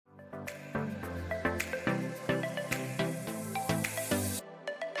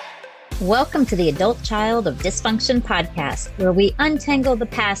Welcome to the Adult Child of Dysfunction podcast, where we untangle the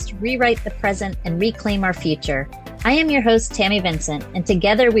past, rewrite the present, and reclaim our future. I am your host, Tammy Vincent, and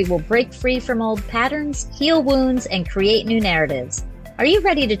together we will break free from old patterns, heal wounds, and create new narratives. Are you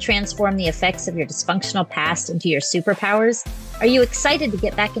ready to transform the effects of your dysfunctional past into your superpowers? Are you excited to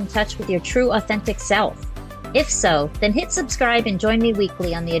get back in touch with your true, authentic self? If so, then hit subscribe and join me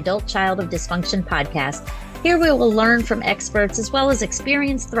weekly on the Adult Child of Dysfunction podcast. Here we will learn from experts as well as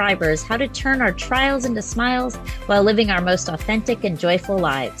experienced thrivers how to turn our trials into smiles while living our most authentic and joyful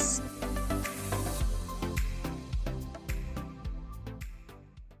lives.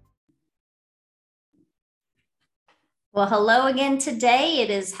 Well, hello again today.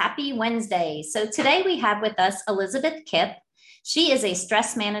 It is Happy Wednesday. So today we have with us Elizabeth Kipp. She is a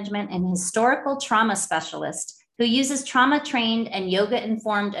stress management and historical trauma specialist who uses trauma-trained and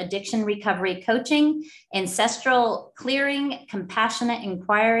yoga-informed addiction recovery coaching, ancestral clearing, compassionate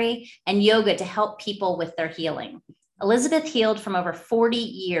inquiry, and yoga to help people with their healing. Elizabeth healed from over 40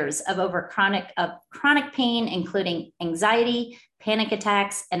 years of chronic pain, including anxiety, panic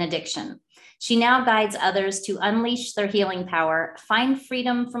attacks, and addiction. She now guides others to unleash their healing power, find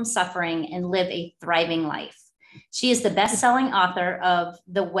freedom from suffering, and live a thriving life. She is the best-selling author of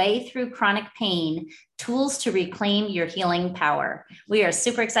The Way Through Chronic Pain, Tools to Reclaim Your Healing Power. We are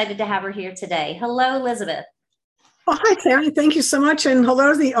super excited to have her here today. Hello, Elizabeth. Oh, hi, Tammy. Thank you so much. And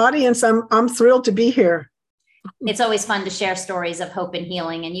hello to the audience. I'm thrilled to be here. It's always fun to share stories of hope and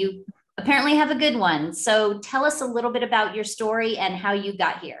healing, and you apparently have a good one. So tell us a little bit about your story and how you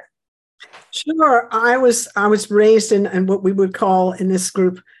got here. Sure. I was raised in what we would call in this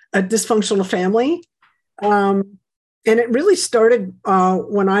group a dysfunctional family. And it really started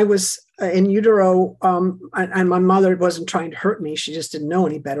when I was in utero, and my mother wasn't trying to hurt me. She just didn't know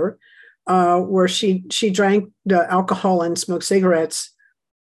any better, where she drank alcohol and smoked cigarettes,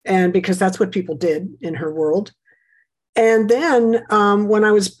 and because that's what people did in her world. And then when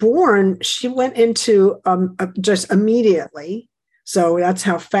I was born, she went into just immediately. So that's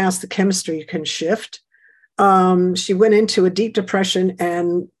how fast the chemistry can shift. She went into a deep depression,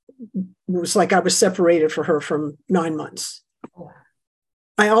 and it was like I was separated for her from 9 months.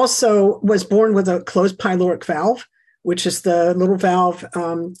 I also was born with a closed pyloric valve, which is the little valve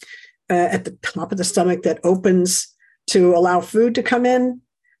at the top of the stomach that opens to allow food to come in.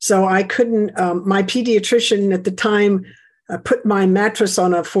 So I couldn't, my pediatrician at the time put my mattress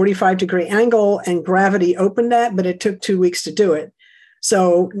on a 45-degree angle and gravity opened that, but it took 2 weeks to do it.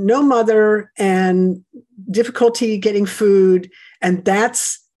 So no mother and difficulty getting food. And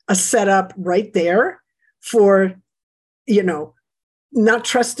that's a setup right there for, not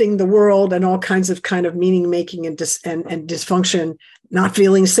trusting the world and all kinds of meaning making and dysfunction, not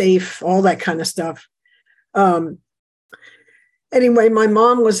feeling safe, all that kind of stuff. Anyway, my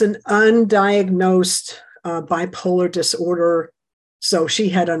mom was an undiagnosed bipolar disorder. So she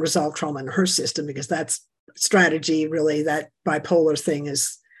had unresolved trauma in her system, because that's strategy, really. That bipolar thing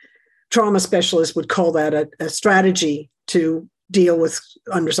is, trauma specialists would call that a strategy to deal with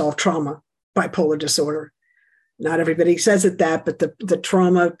unresolved trauma, bipolar disorder. Not everybody says it that, but the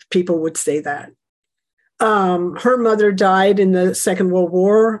trauma people would say that. Her mother died in the Second World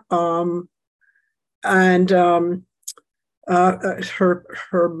War, and her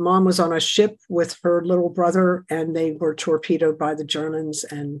mom was on a ship with her little brother, and they were torpedoed by the Germans,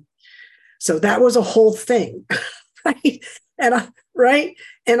 and so that was a whole thing, right?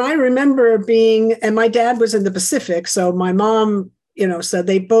 And I remember and my dad was in the Pacific. So my mom, so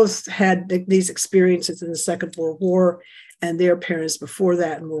they both had these experiences in the Second World War, and their parents before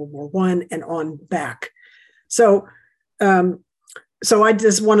that in World War I and on back. So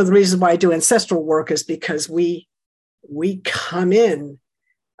this one of the reasons why I do ancestral work is because we come in,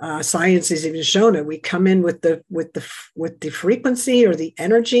 science has even shown it. We come in with the frequency or the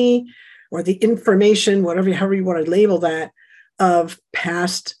energy or the information, however you want to label that, of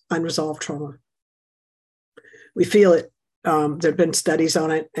past unresolved trauma. We feel it. There have been studies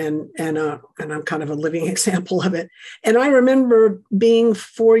on it, and I'm kind of a living example of it. And I remember being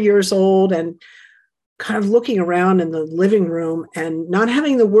 4 years old and kind of looking around in the living room and not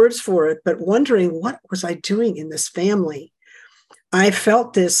having the words for it, but wondering, what was I doing in this family? I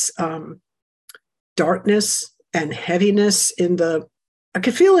felt this darkness and heaviness I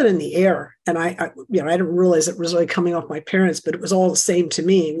could feel it in the air. And I didn't realize it was really coming off my parents, but it was all the same to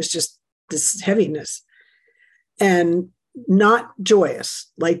me. It was just this heaviness and not joyous.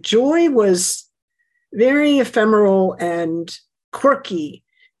 Like, joy was very ephemeral and quirky.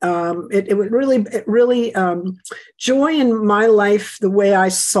 It really joy in my life, the way I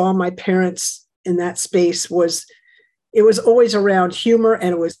saw my parents in that space, was it was always around humor,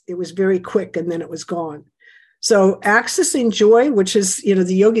 and it was very quick, and then it was gone. So accessing joy, which is,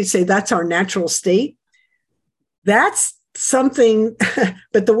 the yogis say that's our natural state. That's something,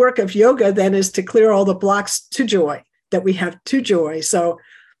 but the work of yoga then is to clear all the blocks to joy that we have to joy. So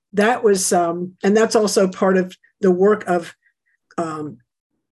that was, and that's also part of the work of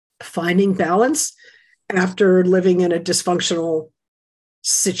finding balance after living in a dysfunctional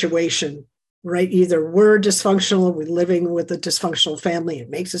situation, right? Either we're dysfunctional, we're living with a dysfunctional family, it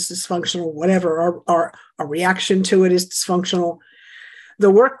makes us dysfunctional, whatever, our reaction to it is dysfunctional. The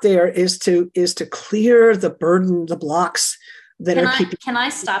work there is to clear the burden, the blocks that are keeping. Can I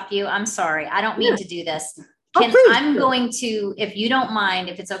stop you? I'm sorry. I don't mean to do this. Please. Going to, if you don't mind,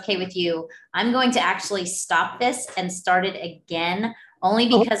 if it's okay with you, I'm going to actually stop this and start it again, only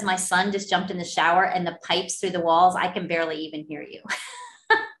because my son just jumped in the shower and the pipes through the walls, I can barely even hear you.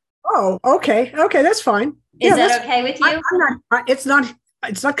 Oh, okay. Okay, that's fine. Is that okay with you? It's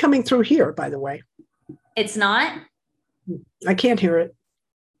not coming through here, by the way. It's not? I can't hear it.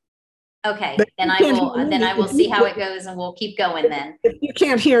 Okay, then I will see how it goes, and we'll keep going then. If you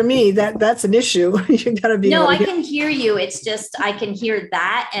can't hear me, that's an issue. You gotta be. No, I can hear you. It's just I can hear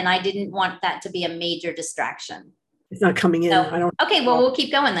that, and I didn't want that to be a major distraction. It's not coming in. I don't. Okay, well, we'll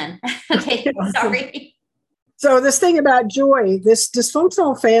keep going then. Okay, sorry. So this thing about joy, this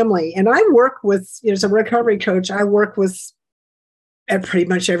dysfunctional family, and I work with, as a recovery coach, I work with pretty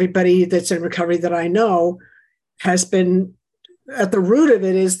much everybody that's in recovery that I know has been at the root of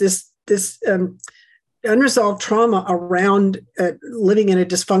it is this unresolved trauma around living in a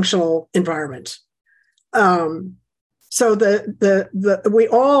dysfunctional environment. So we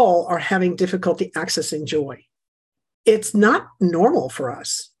all are having difficulty accessing joy. It's not normal for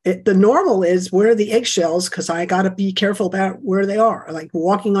us. The normal is where are the eggshells, because I got to be careful about where they are. Like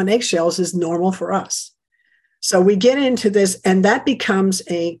walking on eggshells is normal for us. So we get into this, and that becomes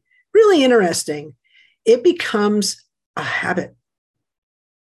really interesting. It becomes a habit.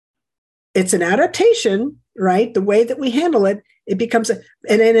 It's an adaptation, right? The way that we handle it, it becomes,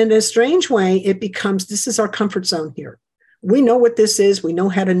 and in a strange way, it becomes, this is our comfort zone here. We know what this is. We know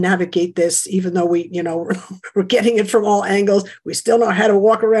how to navigate this, even though we're getting it from all angles. We still know how to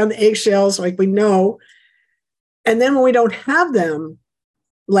walk around the eggshells, like we know. And then when we don't have them,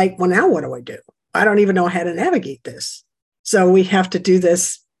 like, well, now what do I do? I don't even know how to navigate this. So we have to do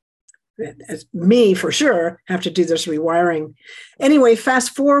this. As me, for sure, have to do this rewiring. Anyway,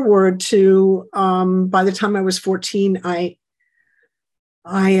 fast forward to by the time I was 14, I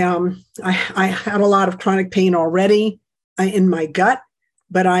had a lot of chronic pain already in my gut,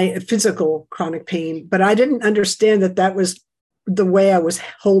 but physical chronic pain. But I didn't understand that was the way I was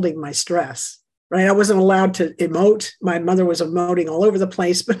holding my stress. Right, I wasn't allowed to emote. My mother was emoting all over the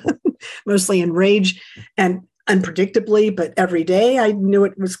place, but mostly in rage and unpredictably, but every day I knew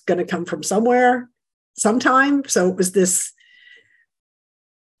it was going to come from somewhere, sometime. So it was this,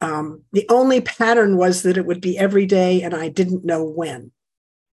 the only pattern was that it would be every day and I didn't know when.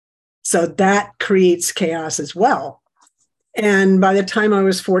 So that creates chaos as well. And by the time I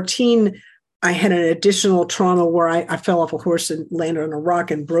was 14, I had an additional trauma where I fell off a horse and landed on a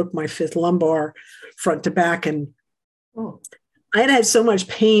rock and broke my fifth lumbar front to back. And I had so much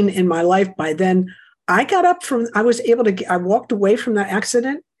pain in my life by then. I got up I walked away from that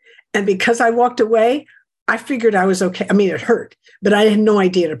accident. And because I walked away, I figured I was okay. I mean, it hurt, but I had no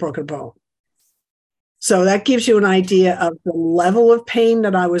idea it had broken a bone. So that gives you an idea of the level of pain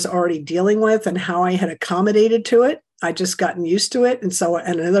that I was already dealing with and how I had accommodated to it. I just gotten used to it. And so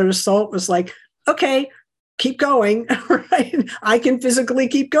another assault was like, okay, keep going, right? I can physically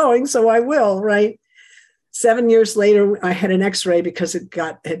keep going, so I will, right? 7 years later, I had an x-ray because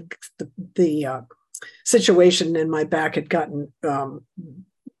the situation in my back had gotten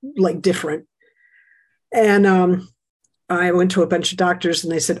different. And I went to a bunch of doctors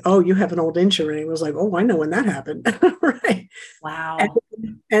and they said, oh, you have an old injury. I was like, oh, I know when that happened. Right. Wow.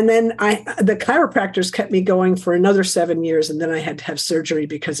 And then the chiropractors kept me going for another 7 years. And then I had to have surgery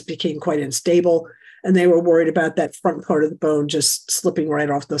because it became quite unstable. And they were worried about that front part of the bone just slipping right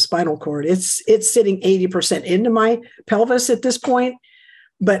off the spinal cord. It's sitting 80% into my pelvis at this point,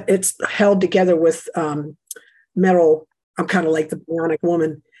 but it's held together with metal. I'm kind of like the bionic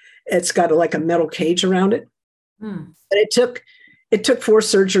woman. It's got a metal cage around it. But it took 4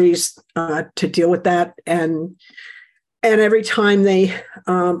 surgeries to deal with that. And every time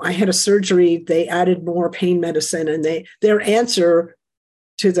I had a surgery, they added more pain medicine, and their answer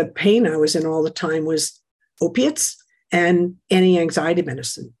to the pain I was in all the time was opiates and anti-anxiety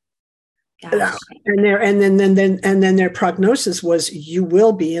medicine. Gosh. And then their prognosis was you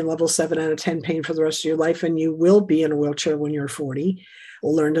will be in level 7 out of 10 pain for the rest of your life, and you will be in a wheelchair when you're 40.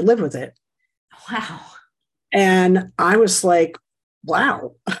 Learn to live with it. Wow. And I was like,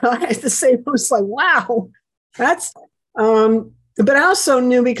 wow. I had to say, I was like, wow, that's, but I also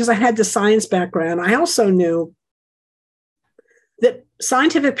knew, because I had the science background, I also knew that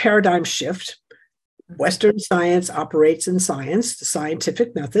scientific paradigm shift, Western science operates in science, the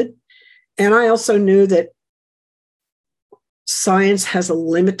scientific method. And I also knew that science has a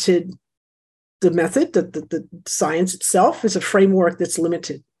limited, the method, the science itself is a framework that's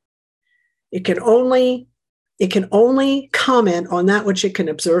limited. It can only comment on that which it can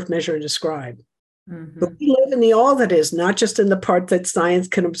observe, measure, and describe. Mm-hmm. But we live in the all that is, not just in the part that science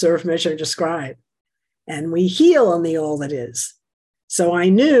can observe, measure, and describe. And we heal in the all that is. So I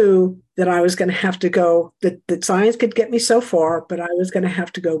knew that I was going to have to go, that science could get me so far, but I was going to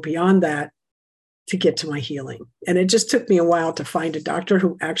have to go beyond that to get to my healing. And it just took me a while to find a doctor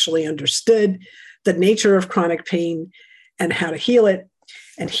who actually understood the nature of chronic pain and how to heal it.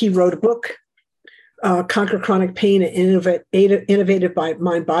 And he wrote a book, Conquer Chronic Pain, an innovative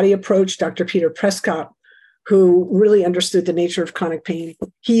mind-body approach, Dr. Peter Prescott, who really understood the nature of chronic pain.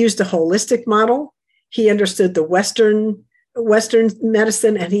 He used a holistic model. He understood the Western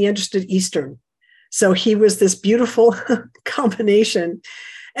medicine, and he understood Eastern. So he was this beautiful combination.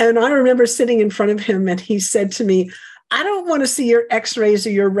 And I remember sitting in front of him, and he said to me, I don't want to see your x-rays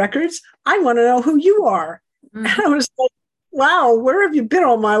or your records. I want to know who you are. Mm-hmm. And I was like, wow, where have you been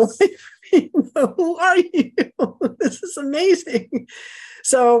all my life? Who are you? This is amazing.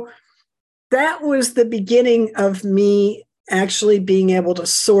 So that was the beginning of me actually being able to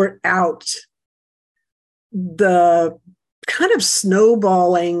sort out the kind of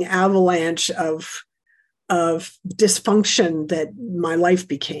snowballing avalanche of dysfunction that my life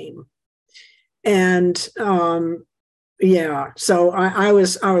became. And so I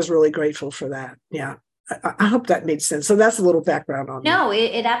was really grateful for that. Yeah. I hope that made sense. So that's a little background on No,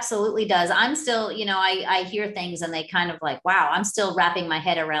 it absolutely does. I'm still, I hear things and they kind of like, wow, I'm still wrapping my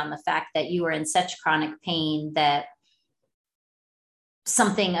head around the fact that you were in such chronic pain that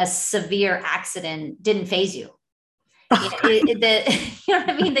a severe accident didn't faze you. You know what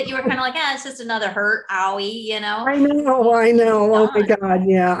I mean? That you were kind of like, it's just another hurt, owie, I know. Oh my God.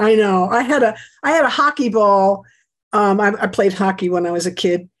 Yeah, I know. I had a hockey ball. I played hockey when I was a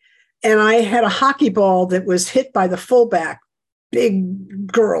kid. And I had a hockey ball that was hit by the fullback,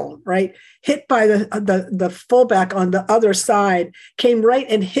 big girl, right? Hit by the fullback on the other side, came right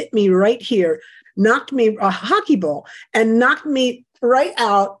and hit me right here, knocked me, a hockey ball, and knocked me right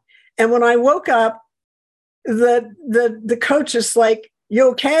out. And when I woke up, the coach is like, you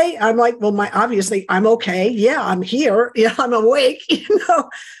okay? I'm like, well, obviously I'm okay. Yeah, I'm here. Yeah, I'm awake,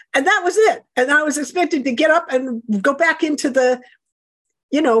 and that was it. And I was expected to get up and go back into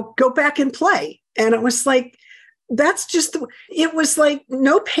go back and play. And it was like, it was like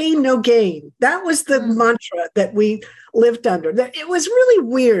no pain, no gain. That was the mantra that we lived under. It was really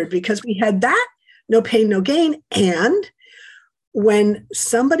weird because we had that, no pain, no gain. And when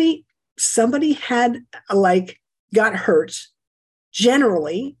somebody had got hurt,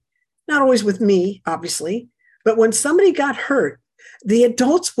 generally, not always with me, obviously, but when somebody got hurt, the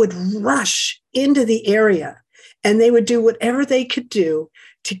adults would rush into the area and they would do whatever they could do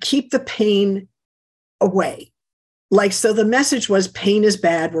to keep the pain away. So the message was, pain is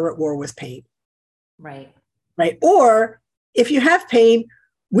bad, we're at war with pain. Right. Right. Or if you have pain,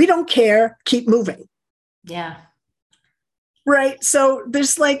 we don't care, keep moving. Yeah. Right. So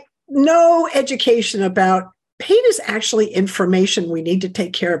there's no education about pain is actually information. We need to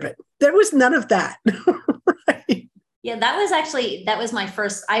take care of it. There was none of that. Right. Yeah, that was my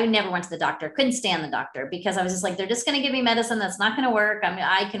first, I never went to the doctor, couldn't stand the doctor because I was just like, they're just going to give me medicine that's not going to work. I mean,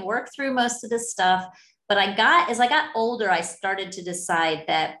 I can work through most of this stuff. But as I got older, I started to decide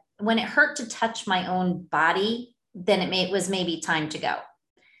that when it hurt to touch my own body, then it was maybe time to go.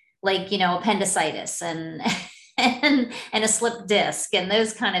 Appendicitis and a slipped disc and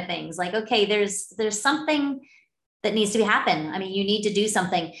those kind of things. Okay, there's something that needs to happen. I mean, you need to do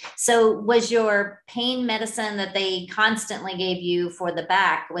something. So was your pain medicine that they constantly gave you for the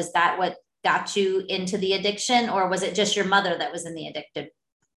back, was that what got you into the addiction, or was it just your mother that was in the addicted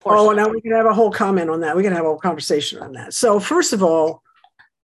portion? Oh, now we can have a whole comment on that. We can have a whole conversation on that. So first of all,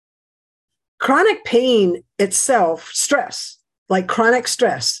 chronic pain itself, stress, chronic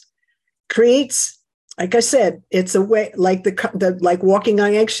stress creates, like I said, it's a way, the walking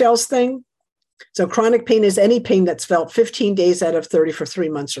on eggshells thing. So chronic pain is any pain that's felt 15 days out of 30 for 3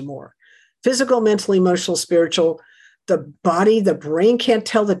 months or more. Physical, mental, emotional, spiritual. the body, the brain can't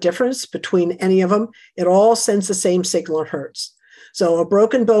tell the difference between any of them. It all sends the same signal. It hurts. So a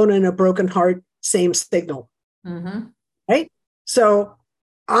broken bone and a broken heart, same signal. Mm-hmm. Right? So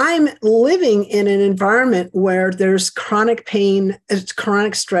I'm living in an environment where there's chronic pain, it's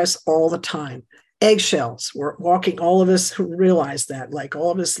chronic stress all the time. Eggshells. We're walking, all of us who realize that, like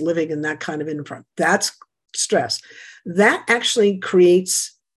all of us living in that kind of environment. That's stress. That actually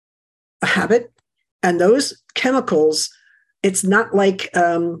creates a habit. And those chemicals, it's not like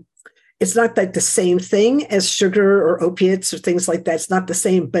the same thing as sugar or opiates or things like that. It's not the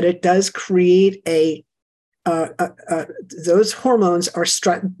same, but it does create those hormones are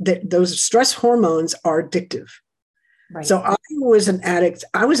those stress hormones are addictive. Right. So I was an addict.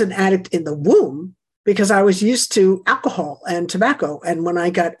 I was an addict in the womb because I was used to alcohol and tobacco. And when I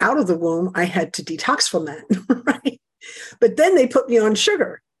got out of the womb, I had to detox from that. Right. But then they put me on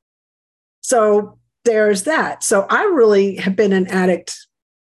sugar. So there's that. So I really have been an addict.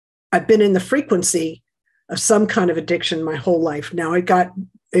 I've been in the frequency of some kind of addiction my whole life. Now it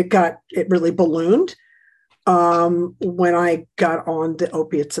really ballooned when I got on the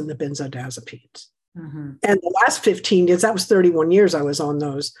opiates and the benzodiazepines. Mm-hmm. And the last 15 years, that was 31 years I was on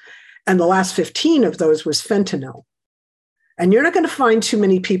those. And the last 15 of those was fentanyl. And you're not going to find too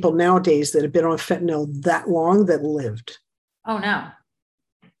many people nowadays that have been on fentanyl that long that lived. Oh, no.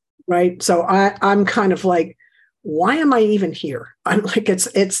 Right. So I'm kind of like, why am I even here? I'm like,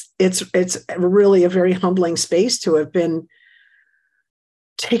 it's really a very humbling space to have been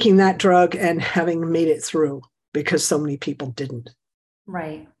taking that drug and having made it through because so many people didn't.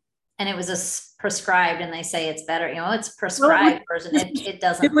 Right. And it was prescribed, and they say it's better. It's prescribed version. It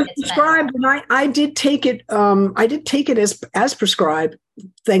doesn't. It was prescribed, and I did take it. I did take it as prescribed.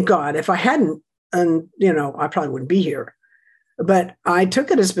 Thank God. If I hadn't, and I probably wouldn't be here. But I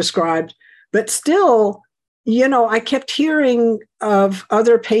took it as prescribed. But still, I kept hearing of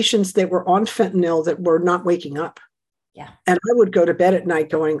other patients that were on fentanyl that were not waking up. Yeah. And I would go to bed at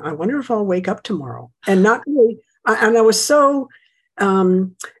night going, I wonder if I'll wake up tomorrow. And not really. And I was so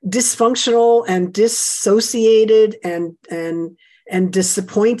dysfunctional and dissociated and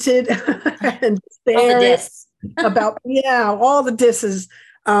disappointed and despairing about all the disses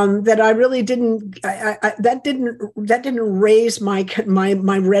that I really didn't. That didn't raise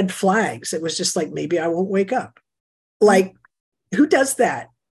my red flags. It was just like, maybe I won't wake up. Like, who does that?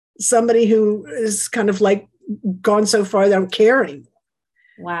 Somebody who is kind of like gone so far that I'm caring.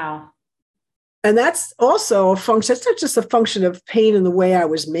 Wow. And that's also a function. It's not just a function of pain and the way I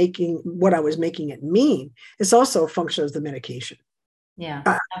was making it mean. It's also a function of the medication. Yeah.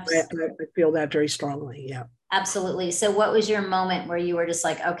 I feel that very strongly. Yeah. Absolutely. So what was your moment where you were just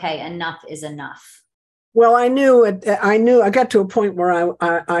like, okay, enough is enough? Well, I knew I got to a point where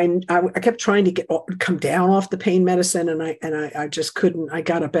I kept trying to come down off the pain medicine, and I just couldn't. I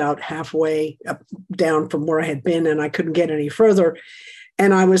got about halfway down from where I had been, and I couldn't get any further.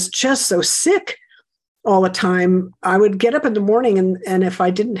 And I was just so sick all the time. I would get up in the morning, and if I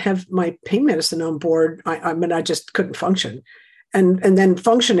didn't have my pain medicine on board, I just couldn't function. And then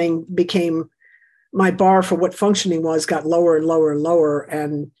functioning became my bar for what functioning was, got lower and lower and lower.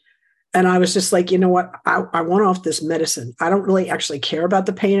 And I was just like, you know what? I want off this medicine. I don't really actually care about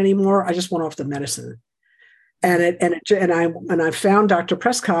the pain anymore. I just want off the medicine. And I found Dr.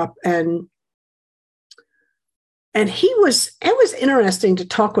 Prescott, and it was interesting to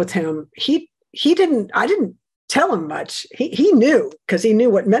talk with him. I didn't tell him much. He knew, because he knew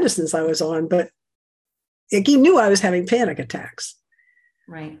what medicines I was on, but he knew I was having panic attacks.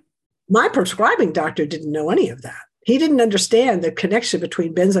 Right. My prescribing doctor didn't know any of that. He didn't understand the connection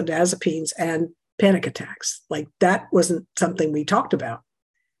between benzodiazepines and panic attacks. Like, that wasn't something we talked about.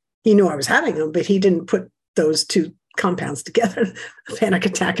 He knew I was having them, but he didn't put those two compounds together, panic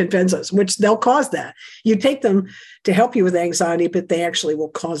attack and benzos, which they'll cause that. You take them to help you with anxiety, but they actually will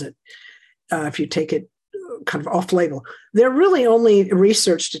cause it if you take it kind of off label. They're really only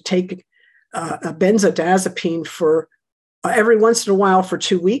researched to take a benzodiazepine for every once in a while for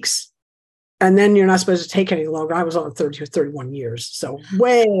 2 weeks. And then you're not supposed to take any longer. I was on 30 or 31 years. So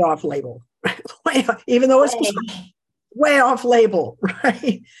way off label, even though it's way off label,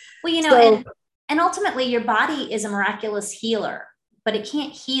 right? Well, and ultimately your body is a miraculous healer, but it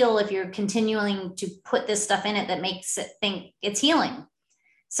can't heal if you're continuing to put this stuff in it that makes it think it's healing.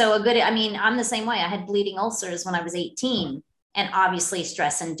 So I'm the same way. I had bleeding ulcers when I was 18, and obviously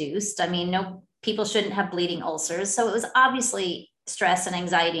stress induced. No, people shouldn't have bleeding ulcers. So it was obviously stress and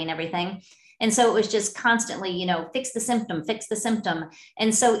anxiety and everything. And so it was just constantly, fix the symptom.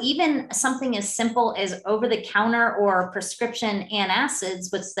 And so even something as simple as over the counter or prescription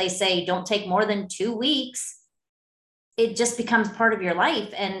antacids, which they say don't take more than 2 weeks, it just becomes part of your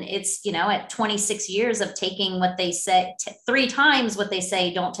life. And it's, at 26 years of taking what they say, 3 times what they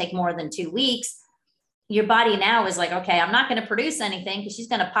say, don't take more than 2 weeks. Your body now is like, okay, I'm not going to produce anything because she's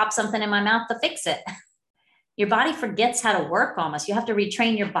going to pop something in my mouth to fix it. Your body forgets how to work almost. You have to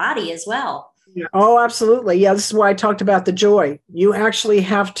retrain your body as well. Yeah. Oh, absolutely. Yeah. This is why I talked about the joy. You actually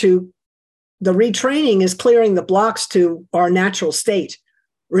have to, the retraining is clearing the blocks to our natural state,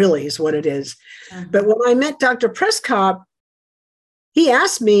 really is what it is. Mm-hmm. But when I met Dr. Prescott, he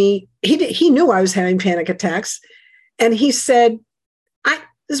asked me, he knew I was having panic attacks. And he said, this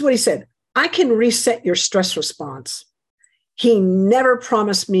is what he said, I can reset your stress response. He never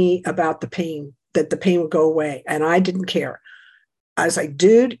promised me about the pain, that the pain would go away. And I didn't care. I was like,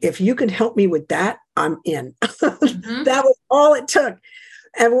 dude, if you can help me with that, I'm in. Mm-hmm. That was all it took.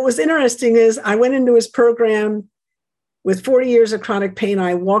 And what was interesting is I went into his program with 40 years of chronic pain.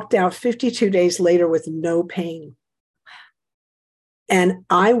 I walked out 52 days later with no pain. And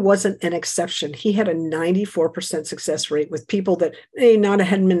I wasn't an exception. He had a 94% success rate with people that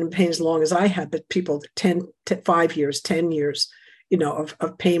hadn't been in pain as long as I had, but people 5 years, 10 years,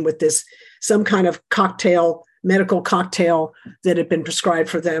 of pain with this, some kind of medical cocktail that had been prescribed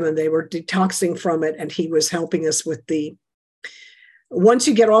for them, and they were detoxing from it. And he was helping us with once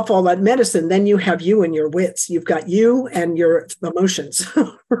you get off all that medicine, then you have you and your wits. You've got you and your emotions,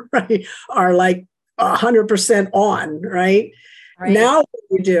 right, are like 100% on, right? Right. Now what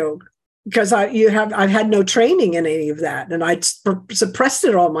do you do? Because I've had no training in any of that, and I'd suppressed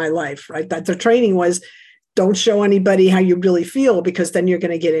it all my life. Right, that the training was, don't show anybody how you really feel, because then you're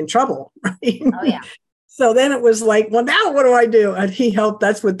going to get in trouble. Right? Oh yeah. So then it was like, well, now what do I do? And he helped.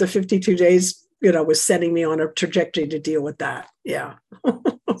 That's what the 52 days, was setting me on a trajectory to deal with that. Yeah.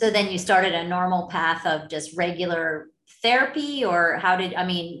 So then you started a normal path of just regular therapy, or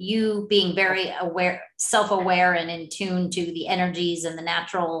you being very aware, self-aware and in tune to the energies and the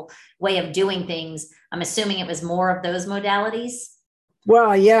natural way of doing things. I'm assuming it was more of those modalities.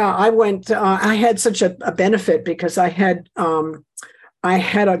 Well, yeah, I had such a benefit because I had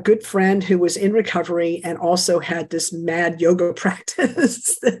a good friend who was in recovery and also had this mad yoga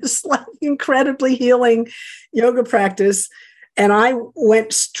practice, this like incredibly healing yoga practice. And I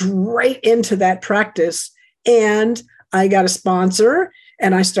went straight into that practice, and I got a sponsor,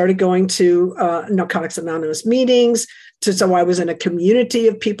 and I started going to Narcotics Anonymous meetings. So I was in a community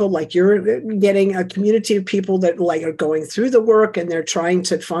of people, like you're getting a community of people that like are going through the work, and they're trying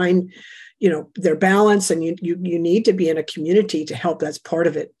to find, their balance. And you need to be in a community to help. That's part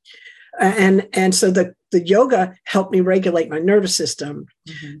of it. And so the yoga helped me regulate my nervous system.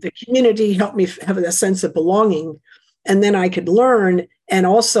 Mm-hmm. The community helped me have a sense of belonging. And then I could learn, and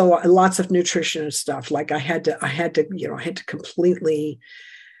also lots of nutrition and stuff. Like I had to completely,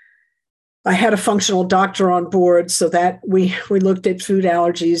 I had a functional doctor on board, so that we looked at food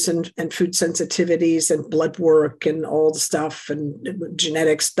allergies and food sensitivities and blood work and all the stuff and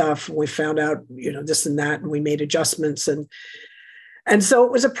genetic stuff. And we found out, this and that, and we made adjustments. And so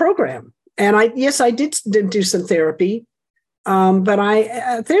it was a program. And I did do some therapy, but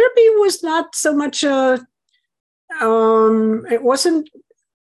therapy was not so much it wasn't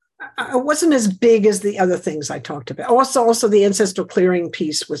as big as the other things I talked about. Also the ancestral clearing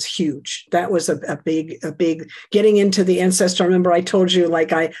piece was huge. That was a big getting into the ancestor. I remember I told you,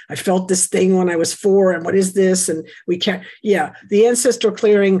 like, I felt this thing when I was 4, and what is this? And the ancestral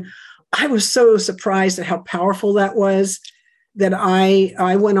clearing, I was so surprised at how powerful that was, that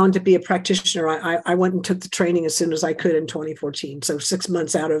I went on to be a practitioner. I went and took the training as soon as I could in 2014. So 6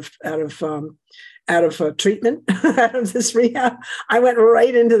 months out of treatment, out of this rehab, I went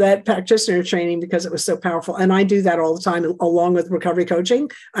right into that practitioner training because it was so powerful. And I do that all the time, along with recovery coaching.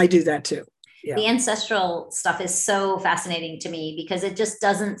 I do that too. Yeah. The ancestral stuff is so fascinating to me because it just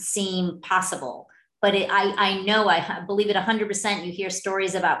doesn't seem possible. But I believe it 100%. You hear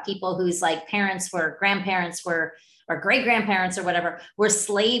stories about people whose like parents were, grandparents were, or great grandparents or whatever, were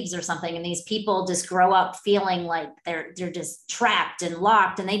slaves or something. And these people just grow up feeling like they're just trapped and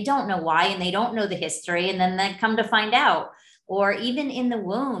locked, and they don't know why, and they don't know the history. And then they come to find out, or even in the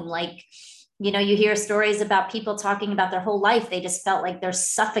womb, like, you hear stories about people talking about their whole life. They just felt like they're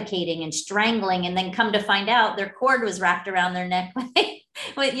suffocating and strangling, and then come to find out their cord was wrapped around their neck.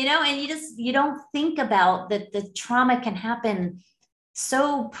 But, and you don't think about that the trauma can happen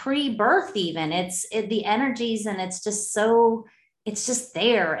so pre-birth, even it's the energies, and it's just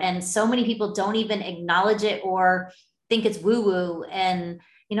there. And so many people don't even acknowledge it or think it's woo-woo. And,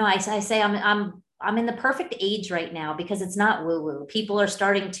 I say I'm in the perfect age right now because it's not woo-woo. People are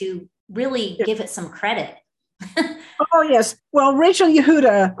starting to really give it some credit. Oh, yes. Well, Rachel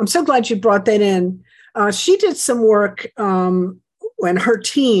Yehuda, I'm so glad you brought that in. She did some work when her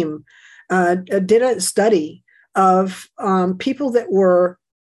team did a study of people that were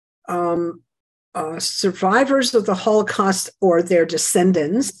survivors of the Holocaust or their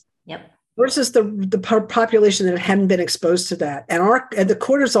descendants. Yep. Versus the population that hadn't been exposed to that. And the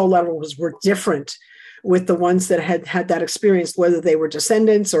cortisol levels were different with the ones that had that experience, whether they were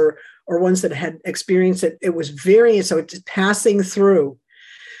descendants or ones that had experienced it. It was varying, so it's passing through.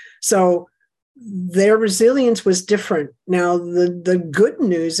 So their resilience was different. Now, the good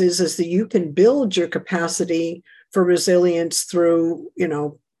news is that you can build your capacity for resilience through,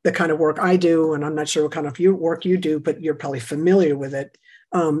 the kind of work I do, and I'm not sure what kind of work you do, but you're probably familiar with it.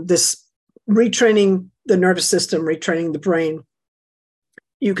 This retraining the nervous system, retraining the brain,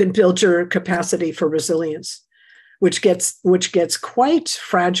 you can build your capacity for resilience, which gets quite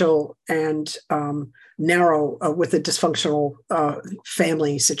fragile and narrow with a dysfunctional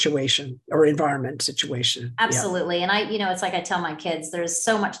family situation or environment situation. Absolutely. Yeah. And it's like I tell my kids, there's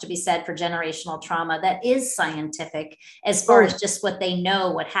so much to be said for generational trauma that is scientific as far as just what they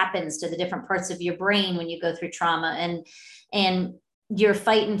know, what happens to the different parts of your brain when you go through trauma and your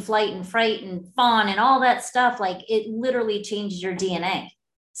fight and flight and fright and fawn and all that stuff. Like, it literally changes your DNA.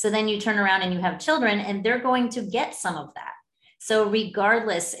 So then you turn around and you have children and they're going to get some of that. So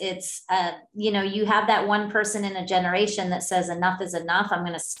regardless, it's, you have that one person in a generation that says enough is enough. I'm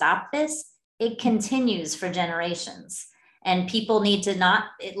going to stop this. It continues for generations. And people need to not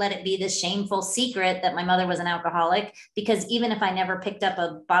let it be this shameful secret that my mother was an alcoholic, because even if I never picked up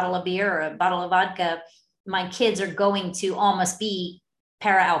a bottle of beer or a bottle of vodka, my kids are going to almost be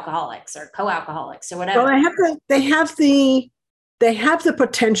para-alcoholics or co-alcoholics or whatever. Well, they have the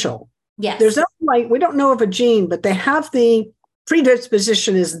potential. Yes. There's no, we don't know of a gene, but they have the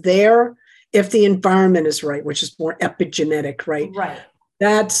predisposition is there if the environment is right, which is more epigenetic, right? Right.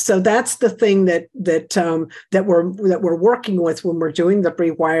 That's the thing that we're working with when we're doing the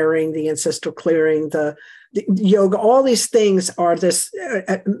rewiring, the ancestral clearing, the yoga. All these things are this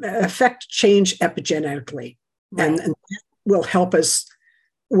affect change epigenetically, right. and that will help us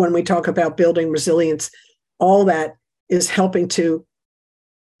when we talk about building resilience. All that is helping to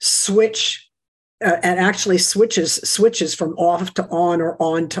switch and actually switches from off to on or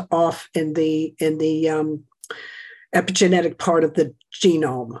on to off in the epigenetic part of the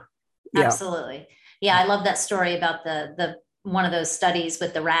genome. Yeah. Absolutely. Yeah. I love that story about the one of those studies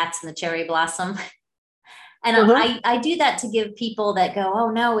with the rats and the cherry blossom. And I do that to give people that go, oh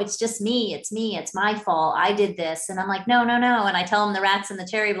no, it's just me. It's me. It's my fault. I did this. And I'm like, no. And I tell them the rats and the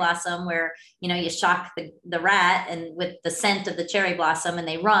cherry blossom where, you shock the rat and with the scent of the cherry blossom and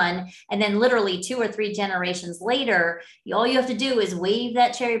they run. And then literally 2 or 3 generations later, all you have to do is wave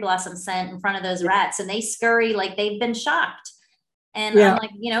that cherry blossom scent in front of those rats and they scurry like they've been shocked. And I'm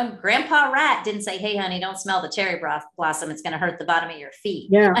like, Grandpa Rat didn't say, hey, honey, don't smell the cherry blossom. It's going to hurt the bottom of your feet.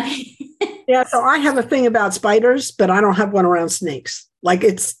 Yeah. Yeah. So I have a thing about spiders, but I don't have one around snakes. Like,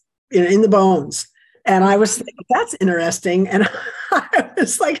 it's in the bones. And I was thinking, that's interesting. And I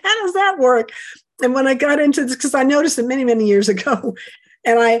was like, how does that work? And when I got into this, because I noticed it many, many years ago,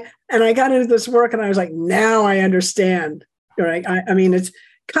 and I got into this work and I was like, now I understand. Right. I mean, it's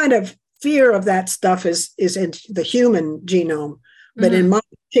kind of fear of that stuff is in the human genome. But in my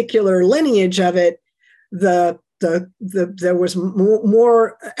particular lineage of it, there was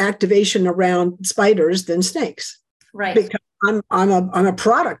more activation around spiders than snakes, right? Because I'm a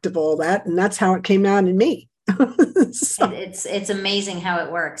product of all that, and that's how it came out in me. So. It's amazing how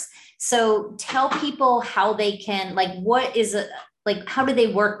it works. So tell people how they can, what is it, how do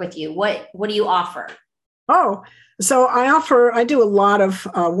they work with you? What do you offer? Oh, so I do a lot of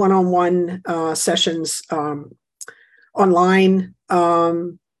one-on-one sessions online.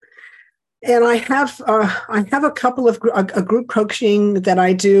 And I have a couple of a group coaching that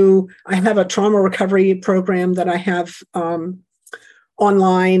I do. I have a trauma recovery program that I have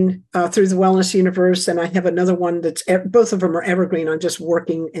online through the Wellness Universe, and I have another one that's both of them are evergreen. I'm just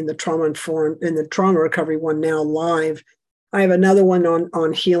working in the trauma recovery one now live. I have another one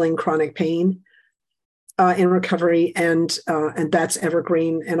on healing chronic pain in recovery, and that's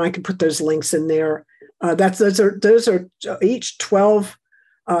evergreen. And I can put those links in there. Those are each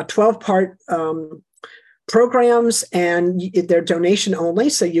 12-part programs, and they're donation only.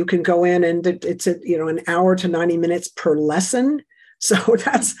 So you can go in and it's an hour to 90 minutes per lesson. So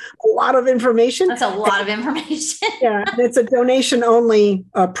that's a lot of information. That's a lot of information. Yeah, it's a donation only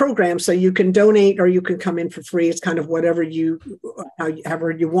program. So you can donate or you can come in for free. It's kind of however you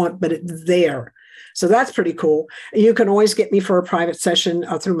want, but it's there. So that's pretty cool. You can always get me for a private session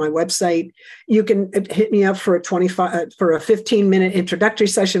through my website. You can hit me up for a 15-minute introductory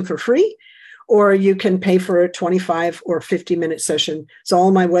session for free, or you can pay for a 25 or 50-minute session. It's all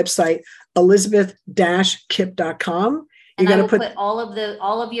on my website, elizabeth-kipp.com. And I will put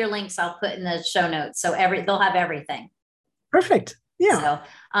all of your links I'll put in the show notes. So they'll have everything. Perfect. Yeah.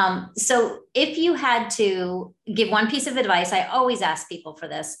 So if you had to give one piece of advice, I always ask people for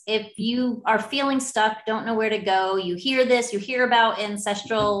this. If you are feeling stuck, don't know where to go, you hear this, you hear about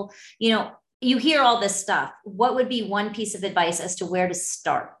ancestral, you hear all this stuff. What would be one piece of advice as to where to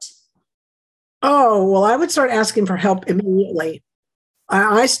start? Oh, well, I would start asking for help immediately.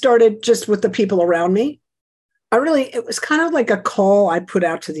 I started just with the people around me. It was kind of like a call I put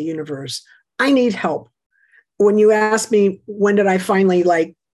out to the universe. I need help. When you ask me, when did I finally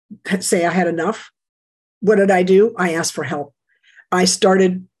say I had enough? What did I do? I asked for help. I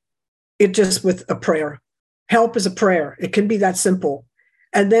started it just with a prayer. Help is a prayer. It can be that simple.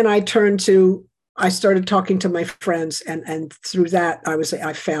 And then I started talking to my friends, and through that,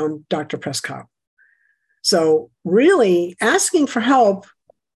 I found Dr. Prescott. So really asking for help,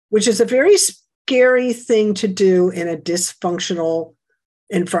 which is a very scary thing to do in a dysfunctional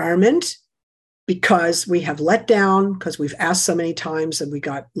environment, because we have let down, because we've asked so many times and we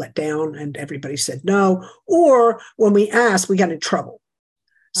got let down and everybody said no, or when we asked, we got in trouble.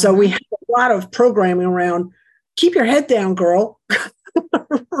 So we have a lot of programming around, keep your head down, girl.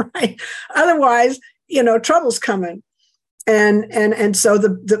 Right. Otherwise, trouble's coming. And so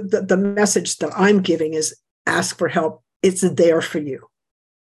the message that I'm giving is ask for help. It's there for you.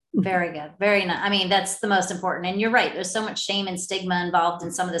 Very good. Very nice. I mean, that's the most important. And you're right. There's so much shame and stigma involved in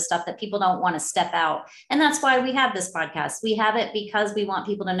some of the stuff that people don't want to step out. And that's why we have this podcast. We have it because we want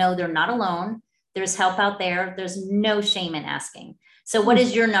people to know they're not alone. There's help out there. There's no shame in asking. So what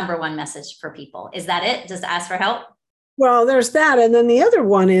is your number one message for people? Is that it? Just ask for help? Well, there's that. And then the other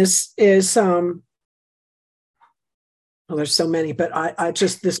one is there's so many, but I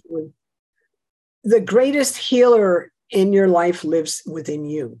just, this one, the greatest healer in your life lives within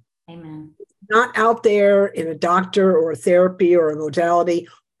you. Amen. Not out there in a doctor or a therapy or a modality.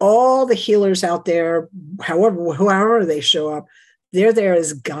 All the healers out there, however they show up, they're there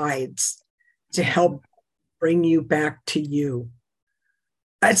as guides to help bring you back to you.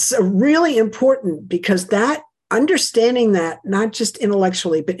 That's really important, because that understanding that, not just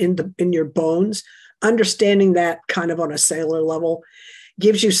intellectually, but in your bones, understanding that kind of on a cellular level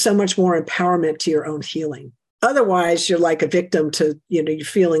gives you so much more empowerment to your own healing. Otherwise, you're like a victim to, you're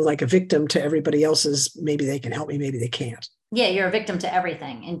feeling like a victim to everybody else's, maybe they can help me, maybe they can't. Yeah, you're a victim to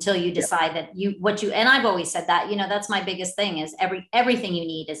everything until you decide that and I've always said that, that's my biggest thing is everything you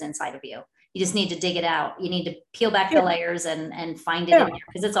need is inside of you. You just need to dig it out. You need to peel back the layers and find it in there,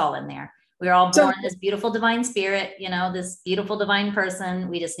 because it's all in there. We're all born this beautiful divine spirit, this beautiful divine person.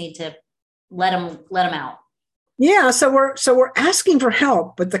 We just need to let them out. Yeah. So we're asking for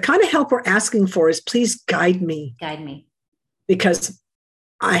help, but the kind of help we're asking for is, please guide me. Guide me. Because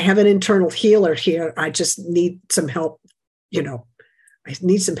I have an internal healer here. I just need some help. I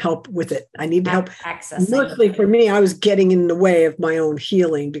need some help with it. I need help. Accessing. Mostly for me, I was getting in the way of my own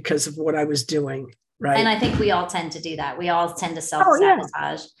healing because of what I was doing. Right. And I think we all tend to do that. We all tend to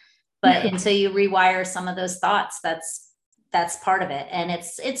self-sabotage. But until you rewire some of those thoughts, that's part of it. And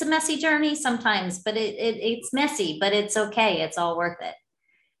it's a messy journey sometimes, but it's messy, but it's okay. It's all worth it.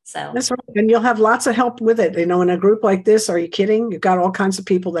 So that's right. And you'll have lots of help with it. In a group like this, are you kidding? You've got all kinds of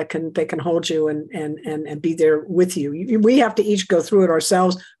people that can hold you and be there with you. We have to each go through it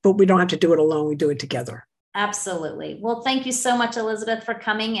ourselves, but we don't have to do it alone. We do it together. Absolutely. Well, thank you so much, Elizabeth, for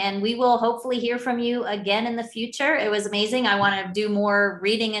coming. And we will hopefully hear from you again in the future. It was amazing. I want to do more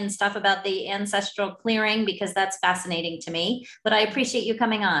reading and stuff about the ancestral clearing, because that's fascinating to me. But I appreciate you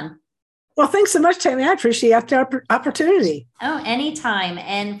coming on. Well, thanks so much, Tammy. I appreciate the opportunity. Oh, anytime.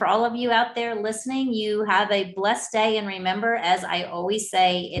 And for all of you out there listening, you have a blessed day. And remember, as I always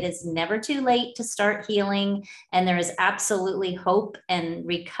say, it is never too late to start healing. And there is absolutely hope and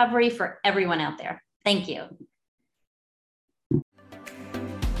recovery for everyone out there. Thank you.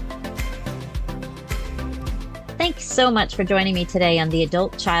 Thanks so much for joining me today on the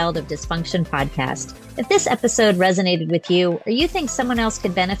Adult Child of Dysfunction podcast. If this episode resonated with you, or you think someone else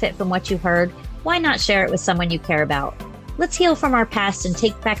could benefit from what you heard, why not share it with someone you care about? Let's heal from our past and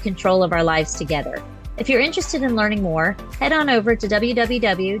take back control of our lives together. If you're interested in learning more, head on over to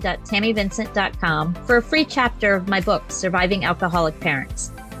www.tammyvincent.com for a free chapter of my book, Surviving Alcoholic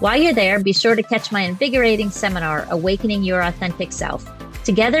Parents. While you're there, be sure to catch my invigorating seminar, Awakening Your Authentic Self.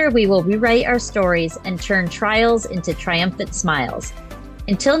 Together, we will rewrite our stories and turn trials into triumphant smiles.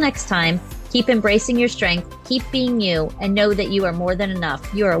 Until next time, keep embracing your strength, keep being you, and know that you are more than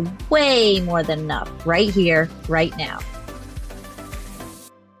enough. You are way more than enough right here, right now.